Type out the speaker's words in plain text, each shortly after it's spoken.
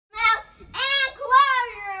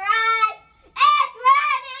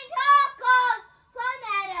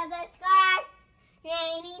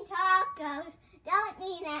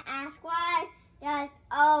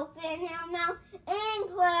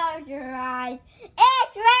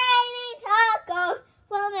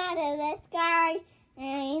out of the sky,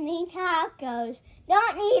 raining tacos.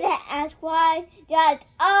 Don't need to ask why, just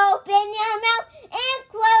open your mouth and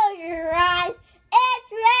close your eyes.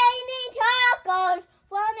 It's raining tacos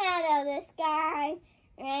from out of the sky,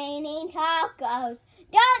 raining tacos.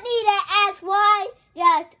 Don't need to ask why,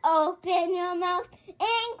 just open your mouth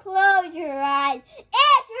and close your eyes.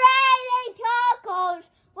 It's raining tacos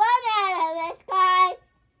from out of the sky,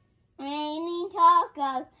 raining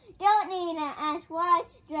tacos. Don't need to ask why,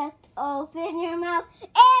 just open your mouth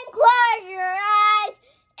and close your eyes.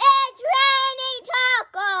 It's raining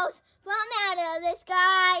tacos from out of the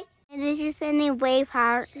sky. And this is Finnley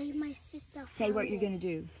Waveheart. Say my sister. Say what you're going to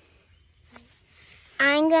do.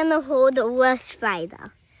 I'm going to hold the worst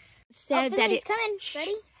spider. Said that it's coming.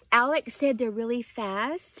 Ready? Alex said they're really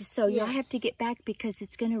fast, so y'all have to get back because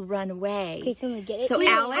it's going to run away. Okay, can we get it? So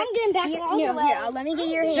Alex, I'm getting back all the way. Here, let me get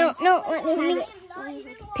your hand. No, let me.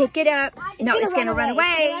 pick it up. No, it's going to run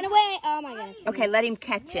away. Run away. Oh my goodness. Okay, let him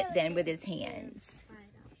catch it then with his hands,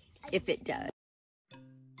 if it does.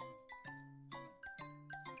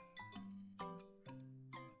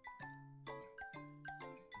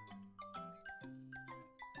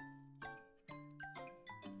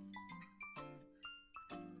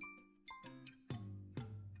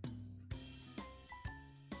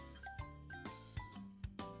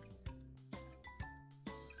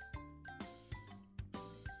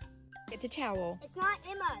 Get the towel. It's not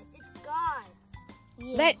Emma's. It's God's.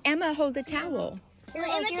 Yeah. Let Emma hold the towel. Here,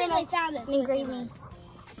 Emma totally found us. Me, Grayley.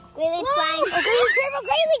 Grayley's Whoa! fine.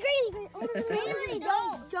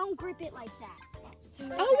 Grayley, don't grip it like that.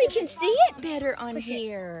 Oh, we can see it better on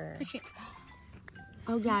here. Push it.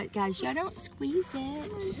 Oh, God, guys, y'all don't squeeze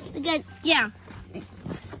it. Good. Yeah.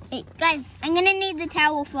 Hey, guys, I'm gonna need the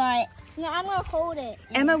towel for it. No, I'm gonna hold it.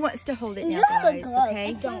 Emma wants to hold it now, You have a guys, glove.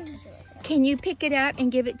 okay? Don't touch it. Can you pick it up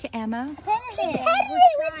and give it to Emma? Henry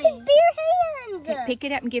with his bare hands. Okay, pick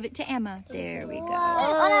it up and give it to Emma. There we go.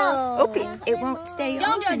 Oh, Oh, it won't stay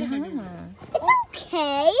on, huh? It's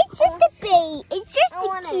okay. It's just a bait. It's just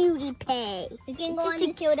a cutie pay. You can go on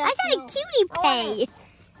the cute. I got a cutie pay.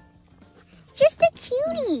 It's just a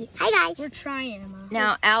cutie. Hi, guys. We're trying, Emma.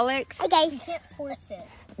 Now, Alex, Hi, guys. You can't force it.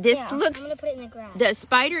 this I'm looks, gonna put it in the grass. the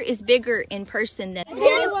spider is bigger in person than...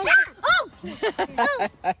 Oh!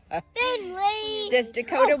 Finley! Does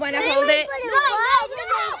Dakota want to hold it?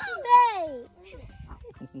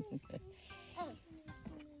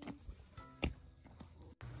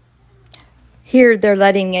 Here, they're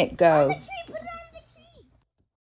letting it go.